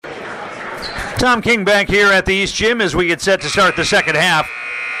Tom King back here at the East Gym as we get set to start the second half.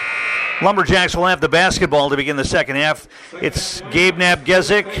 Lumberjacks will have the basketball to begin the second half. It's Gabe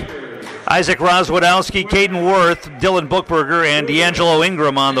Napgezik, Isaac Rozwadowski, Caden Worth, Dylan Bookberger, and D'Angelo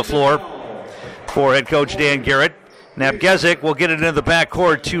Ingram on the floor for head coach Dan Garrett. Napgezik will get it into the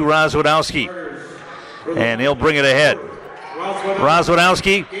backcourt to Rozwadowski, and he'll bring it ahead.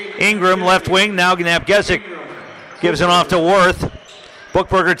 Rozwadowski, Ingram, left wing. Now Napgezik gives it off to Worth.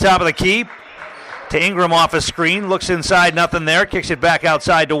 Bookberger, top of the key. To Ingram off a screen. Looks inside, nothing there. Kicks it back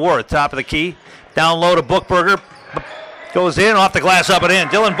outside to Worth, top of the key. Down low to Bookberger. Goes in, off the glass, up and in.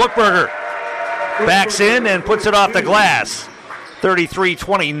 Dylan Bookberger backs in and puts it off the glass.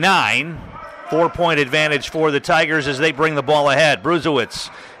 33-29. 4-point advantage for the Tigers as they bring the ball ahead. Bruzewitz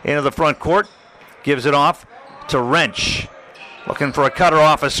into the front court. Gives it off to Wrench. Looking for a cutter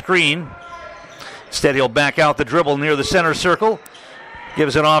off a screen. Instead, he'll back out the dribble near the center circle.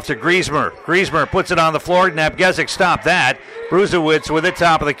 Gives it off to Griesmer. Griesmer puts it on the floor. Napgezik stopped that. Bruzewitz with it,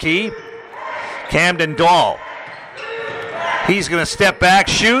 top of the key. Camden Dahl. He's going to step back,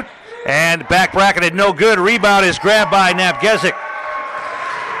 shoot, and back bracketed, no good. Rebound is grabbed by Napgezik.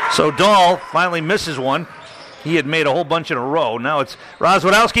 So Dahl finally misses one. He had made a whole bunch in a row. Now it's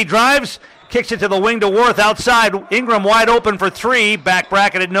Rozwadowski drives, kicks it to the wing to Worth outside. Ingram wide open for three. Back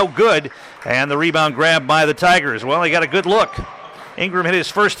bracketed, no good. And the rebound grabbed by the Tigers. Well, he got a good look. Ingram hit his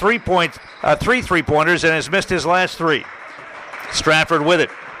first 3 3-pointers and has missed his last three. Stratford with it.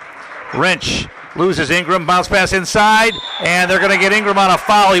 Wrench loses Ingram. Bounce pass inside, and they're going to get Ingram on a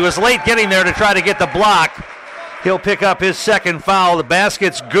foul. He was late getting there to try to get the block. He'll pick up his second foul. The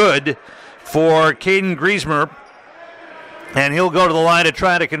basket's good for Caden Griesmer, and he'll go to the line to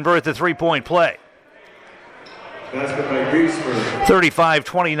try to convert the three-point play. Basket by Griesmer.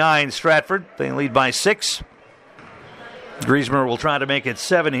 35-29 Stratford. They lead by 6. Griesmer will try to make it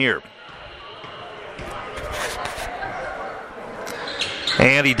 7 here.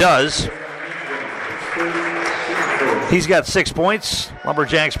 And he does. He's got 6 points.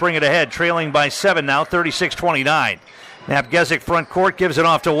 Lumberjacks bring it ahead, trailing by 7 now, 36-29. Napgezik front court gives it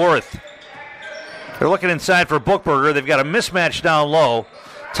off to Worth. They're looking inside for Bookberger. They've got a mismatch down low.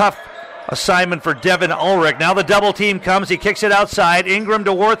 Tough assignment for Devin Ulrich. Now the double team comes. He kicks it outside. Ingram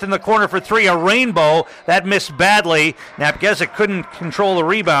to Worth in the corner for three. A rainbow. That missed badly. Napgezik couldn't control the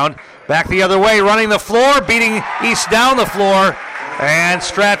rebound. Back the other way, running the floor, beating East down the floor. And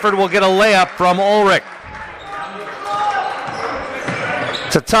Stratford will get a layup from Ulrich.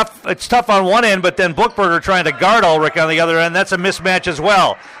 It's tough on one end, but then Bookberger trying to guard Ulrich on the other end. That's a mismatch as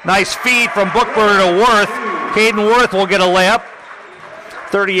well. Nice feed from Bookberger to Worth. Caden Worth will get a layup.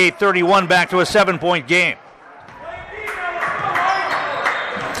 38-31, back to a 7-point game.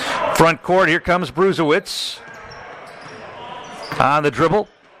 Front court, here comes Bruzewitz. On the dribble.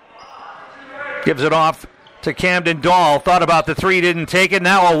 Gives it off to Camden Dahl. Thought about the three, didn't take it.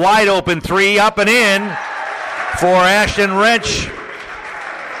 Now a wide open three, up and in for Ashton Wrench.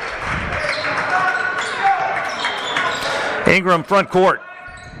 Ingram front court.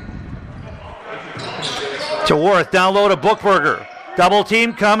 To Worth, down low to Bookberger. Double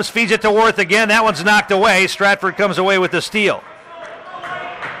team comes, feeds it to Worth again. That one's knocked away. Stratford comes away with the steal.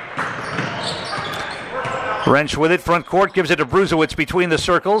 Wrench with it, front court, gives it to Bruzewitz between the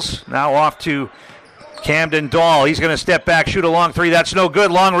circles. Now off to Camden Dahl. He's going to step back, shoot a long three. That's no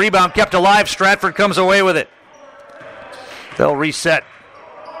good. Long rebound kept alive. Stratford comes away with it. They'll reset.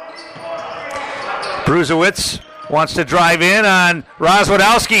 Bruzewitz wants to drive in on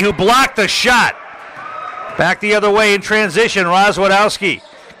Rozwadowski, who blocked the shot. Back the other way in transition, Rozwadowski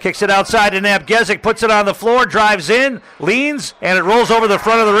kicks it outside to Napgezik, puts it on the floor, drives in, leans, and it rolls over the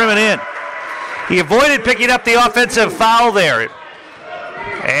front of the rim and in. He avoided picking up the offensive foul there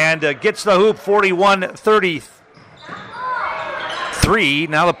and gets the hoop. 41-33.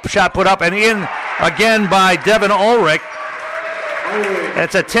 Now the shot put up and in again by Devin Ulrich.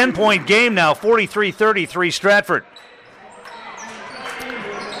 It's a 10-point game now, 43-33 Stratford.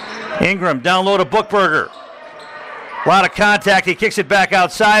 Ingram down low to Bookberger. A lot of contact. He kicks it back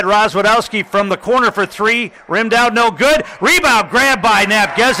outside. Rozwadowski from the corner for three. Rimmed out, no good. Rebound grabbed by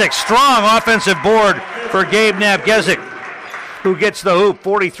Napgezik. Strong offensive board for Gabe Napgezik, who gets the hoop.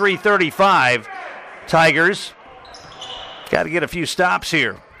 43-35. Tigers got to get a few stops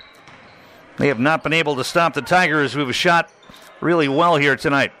here. They have not been able to stop the Tigers, who have shot really well here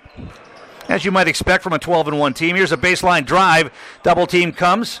tonight, as you might expect from a 12-1 team. Here's a baseline drive. Double team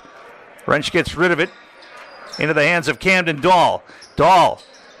comes. Wrench gets rid of it. Into the hands of Camden Dahl. Dahl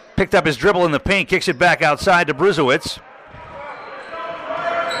picked up his dribble in the paint, kicks it back outside to Bruzewitz.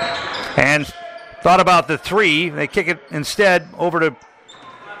 And thought about the three. They kick it instead over to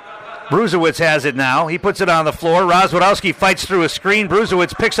Bruzewicz has it now. He puts it on the floor. Rozwadowski fights through a screen.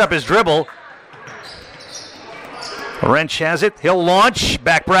 Bruzewicz picks up his dribble. Wrench has it. He'll launch.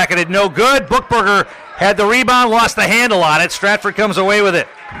 Back bracketed, no good. Bookberger had the rebound, lost the handle on it. Stratford comes away with it.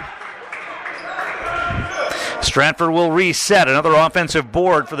 Stratford will reset. Another offensive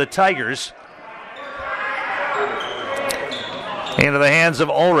board for the Tigers. Into the hands of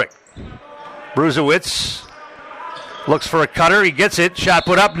Ulrich. Bruzewicz looks for a cutter. He gets it. Shot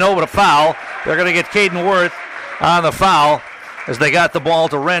put up. No, but a foul. They're going to get Caden Worth on the foul as they got the ball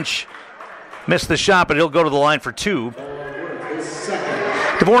to Wrench. Missed the shot, but he'll go to the line for two.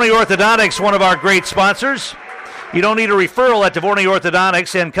 Dvorny Orthodontics, one of our great sponsors. You don't need a referral at Dvorny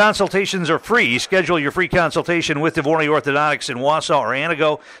Orthodontics, and consultations are free. Schedule your free consultation with Dvorny Orthodontics in Wausau or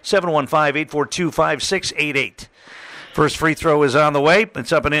Anago, 715-842-5688. First free throw is on the way.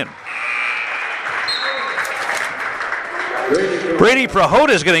 It's up and in. Brady Prohoda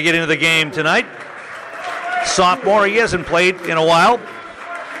is going to get into the game tonight. Sophomore, he hasn't played in a while.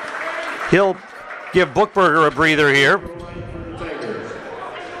 He'll give Bookberger a breather here.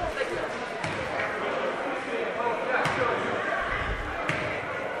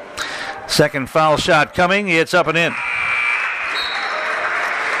 Second foul shot coming. It's up and in.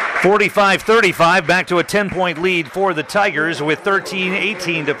 45-35, back to a 10-point lead for the Tigers with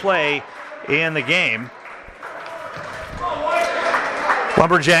 13-18 to play in the game.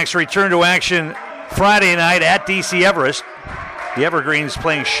 Lumberjacks return to action Friday night at DC Everest. The Evergreens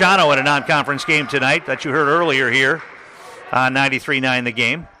playing Shawano in a non-conference game tonight that you heard earlier here on 93.9 The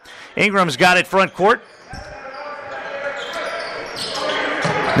Game. Ingram's got it front court.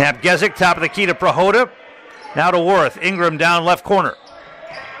 Napgezik, top of the key to Prohoda. Now to Worth. Ingram down left corner.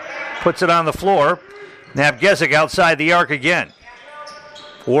 Puts it on the floor. Napgezik outside the arc again.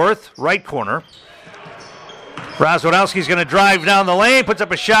 Worth, right corner. Rozwadowski's going to drive down the lane, puts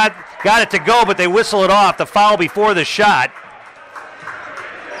up a shot. Got it to go, but they whistle it off. The foul before the shot.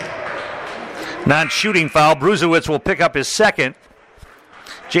 Non-shooting foul. Bruzewicz will pick up his second.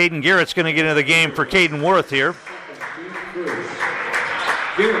 Jaden Garrett's going to get into the game for Caden Worth here.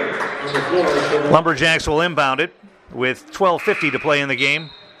 Lumberjacks will inbound it with 12:50 to play in the game,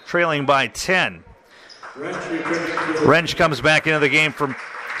 trailing by 10. Wrench comes back into the game from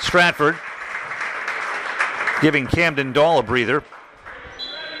Stratford, giving Camden Dahl a breather.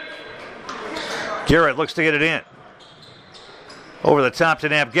 Garrett looks to get it in. Over the top to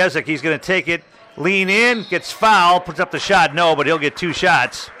Napgezik. He's going to take it, lean in, gets fouled, puts up the shot. No, but he'll get two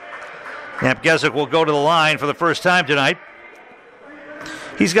shots. Napgezik will go to the line for the first time tonight.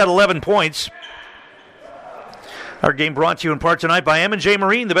 He's got 11 points. Our game brought to you in part tonight by M&J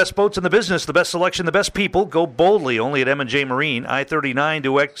Marine, the best boats in the business, the best selection, the best people. Go boldly only at M&J Marine, I-39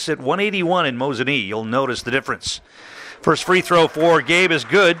 to exit 181 in Mosinee. You'll notice the difference. First free throw for Gabe is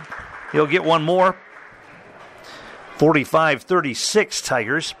good. He'll get one more. 45-36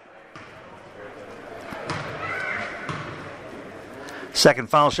 Tigers. Second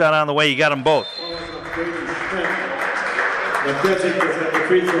foul shot on the way. You got them both.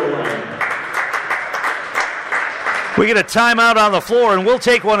 We get a timeout on the floor, and we'll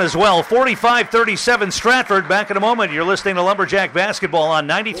take one as well. 45-37 Stratford. Back in a moment. You're listening to Lumberjack Basketball on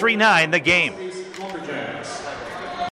 93.9 The Game.